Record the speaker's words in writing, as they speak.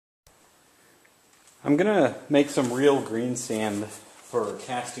I'm gonna make some real green sand for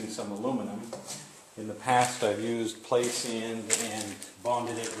casting some aluminum. In the past I've used playsand and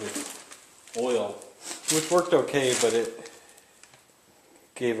bonded it with oil, which worked okay, but it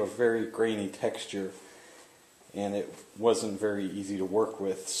gave a very grainy texture and it wasn't very easy to work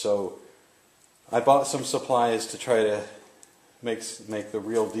with. So I bought some supplies to try to make the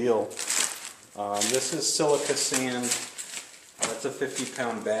real deal. This is silica sand. That's a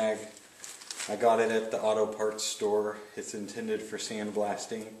 50-pound bag. I got it at the auto parts store. It's intended for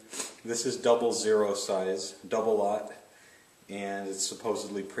sandblasting. This is 00 size, double lot, and it's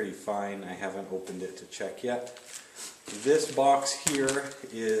supposedly pretty fine. I haven't opened it to check yet. This box here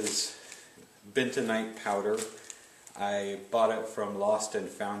is bentonite powder. I bought it from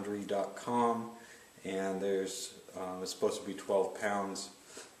lostandfoundry.com, and it's supposed to be 12 pounds.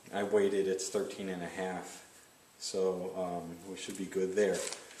 I weighed it, it's 13 and a half, so we should be good there.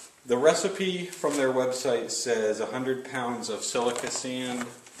 The recipe from their website says 100 pounds of silica sand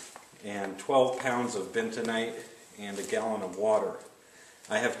and 12 pounds of bentonite and a gallon of water.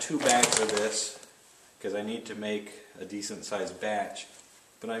 I have 2 bags of this because I need to make a decent sized batch,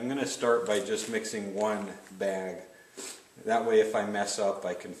 but I'm going to start by just mixing 1 bag. That way if I mess up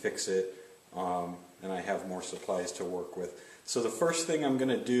I can fix it and I have more supplies to work with. So the first thing I'm going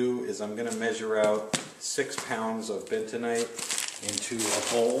to do is I'm going to measure out 6 pounds of bentonite into a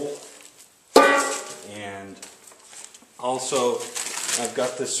bowl, and also I've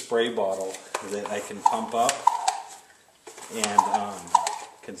got this spray bottle that I can pump up and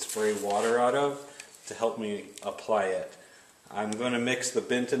can spray water out of to help me apply it. I'm going to mix the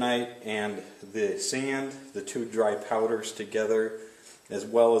bentonite and the sand, the 2 dry powders together as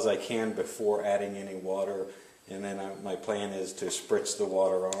well as I can before adding any water, and then my plan is to spritz the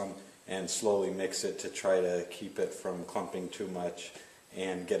water on and slowly mix it to try to keep it from clumping too much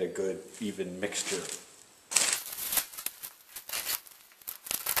and get a good even mixture.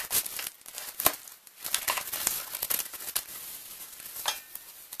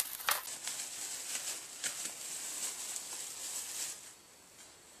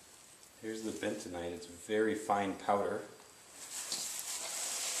 Here's the bentonite. It's very fine powder.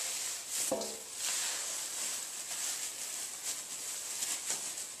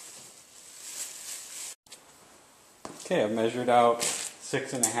 Okay, I've measured out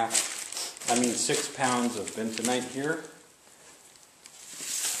 6 pounds of bentonite here.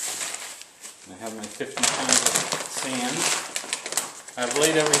 I have my 50 pounds of sand. I've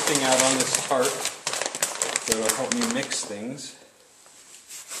laid everything out on this tarp so it'll help me mix things.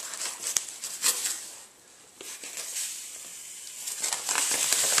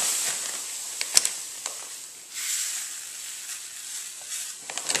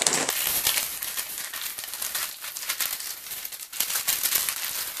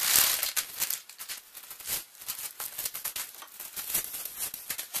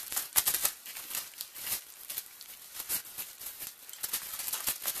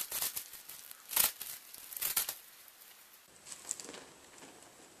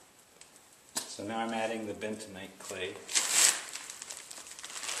 So now I'm adding the bentonite clay.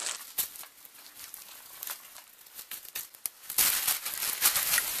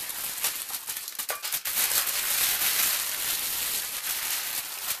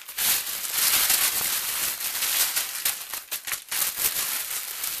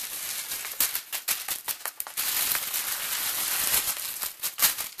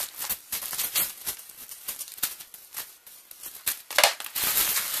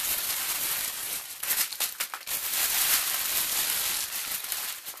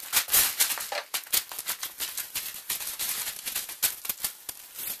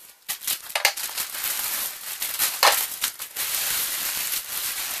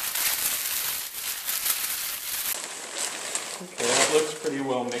 Okay, that looks pretty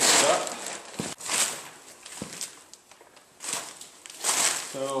well mixed up.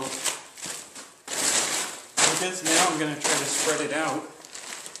 So with this now I'm going to try to spread it out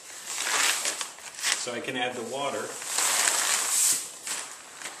so I can add the water.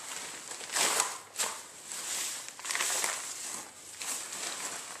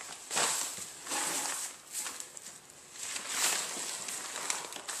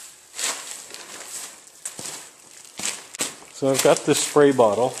 So I've got this spray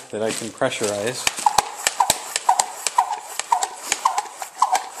bottle that I can pressurize.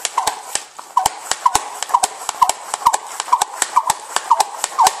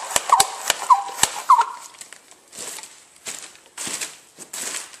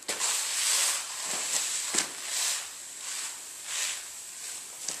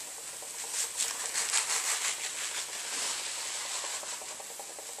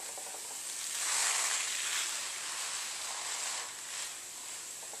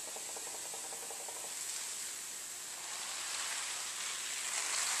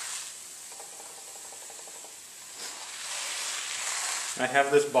 I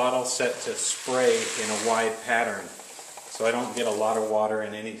have this bottle set to spray in a wide pattern, so I don't get a lot of water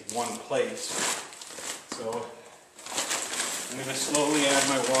in any one place. So I'm going to slowly add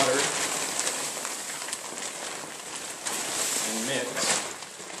my water and mix.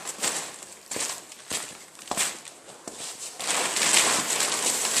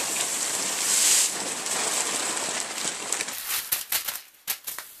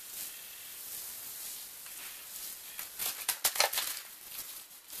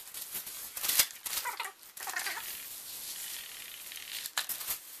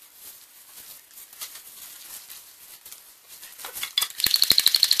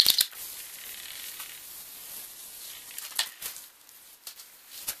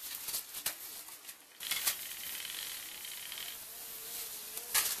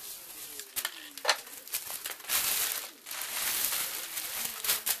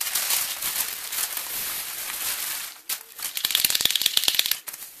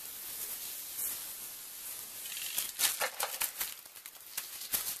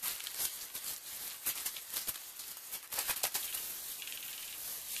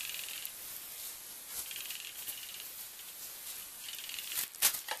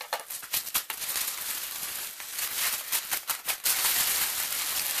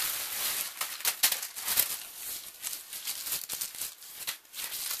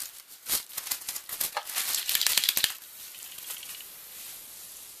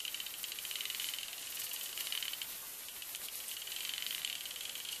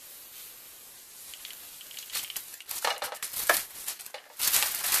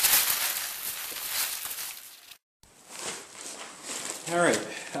 Alright,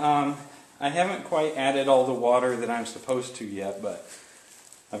 I haven't quite added all the water that I'm supposed to yet, but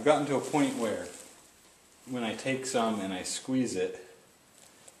I've gotten to a point where when I take some and I squeeze it,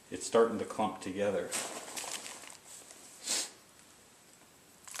 it's starting to clump together.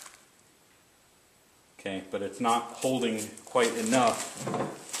 Okay, but it's not holding quite enough,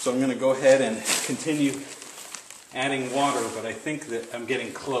 so I'm going to go ahead and continue adding water, but I think that I'm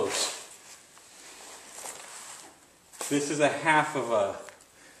getting close. This is a half of a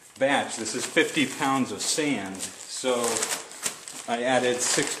batch. This is 50 pounds of sand, so I added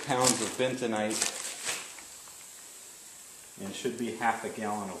 6 pounds of bentonite and should be half a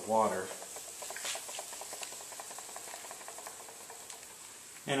gallon of water.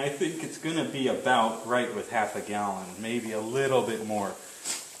 And I think it's going to be about right with half a gallon, maybe a little bit more.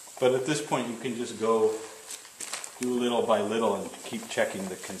 But at this point you can just go do little by little and keep checking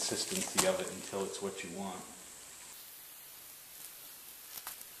the consistency of it until it's what you want.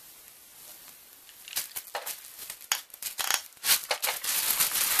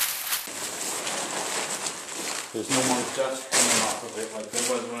 There's no more dust coming off of it like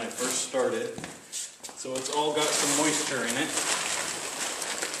there was when I first started. So it's all got some moisture in it.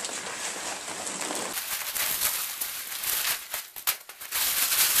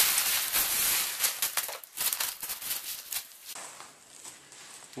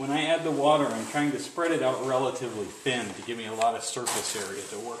 When I add the water, I'm trying to spread it out relatively thin to give me a lot of surface area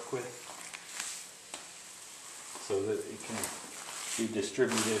to work with, so that it can be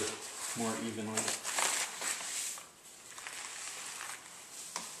distributed more evenly.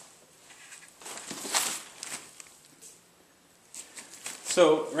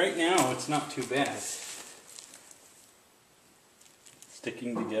 So right now it's not too bad.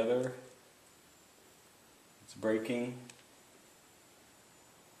 Sticking together, it's breaking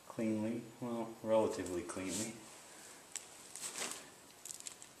cleanly, well, relatively cleanly.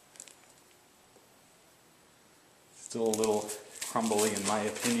 Still a little crumbly in my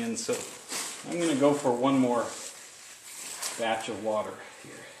opinion, so I'm going to go for one more batch of water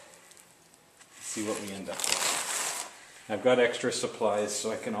here. Let's see what we end up with. I've got extra supplies,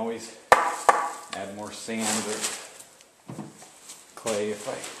 so I can always add more sand or clay if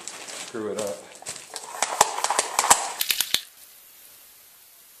I screw it up.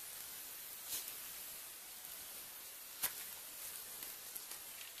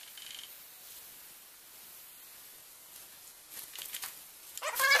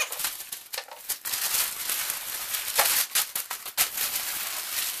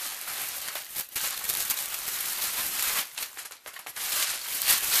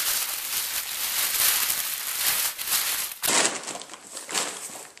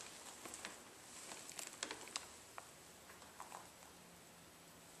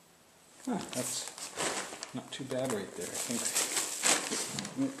 That's not too bad right there. I think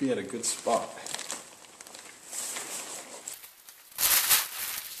we might be at a good spot.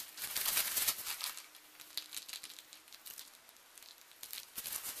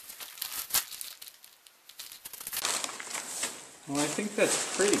 Well, I think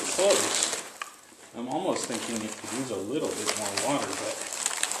that's pretty close. I'm almost thinking it could use a little bit more water, but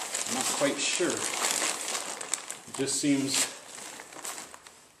I'm not quite sure. It just seems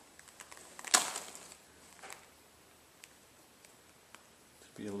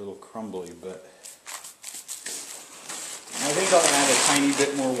to be a little crumbly, but I think I'll add a tiny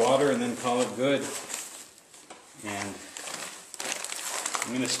bit more water and then call it good. And I'm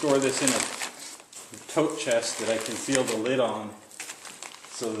going to store this in a tote chest that I can seal the lid on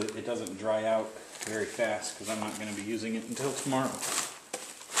so that it doesn't dry out very fast, because I'm not going to be using it until tomorrow.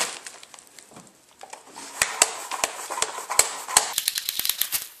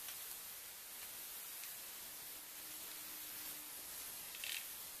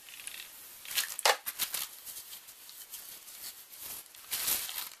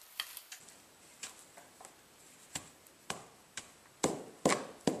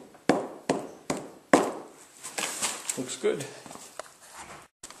 Looks good.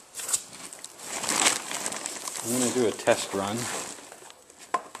 I'm going to do a test run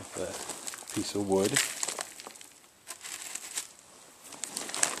with a piece of wood.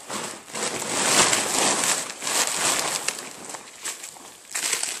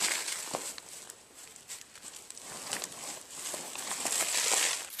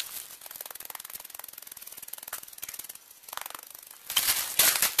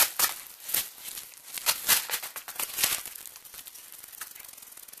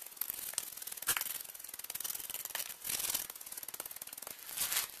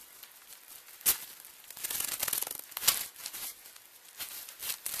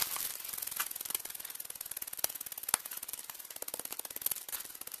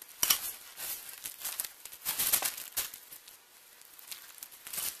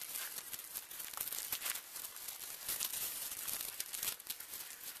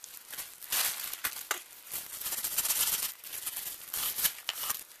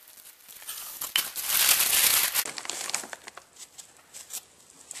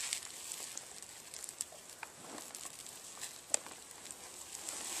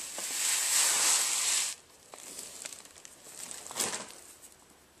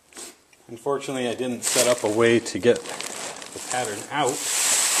 Unfortunately, I didn't set up a way to get the pattern out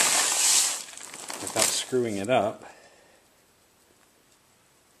without screwing it up.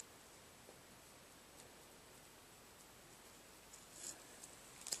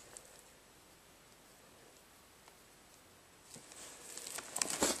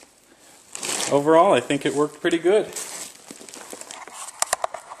 Overall, I think it worked pretty good.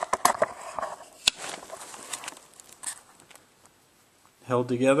 Held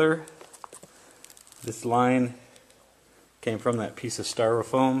together. This line came from that piece of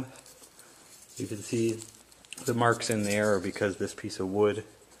styrofoam. You can see the marks in there are because this piece of wood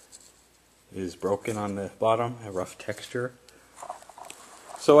is broken on the bottom, a rough texture.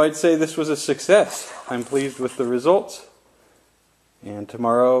 So I'd say this was a success. I'm pleased with the results. And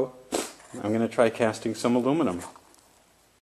tomorrow I'm going to try casting some aluminum.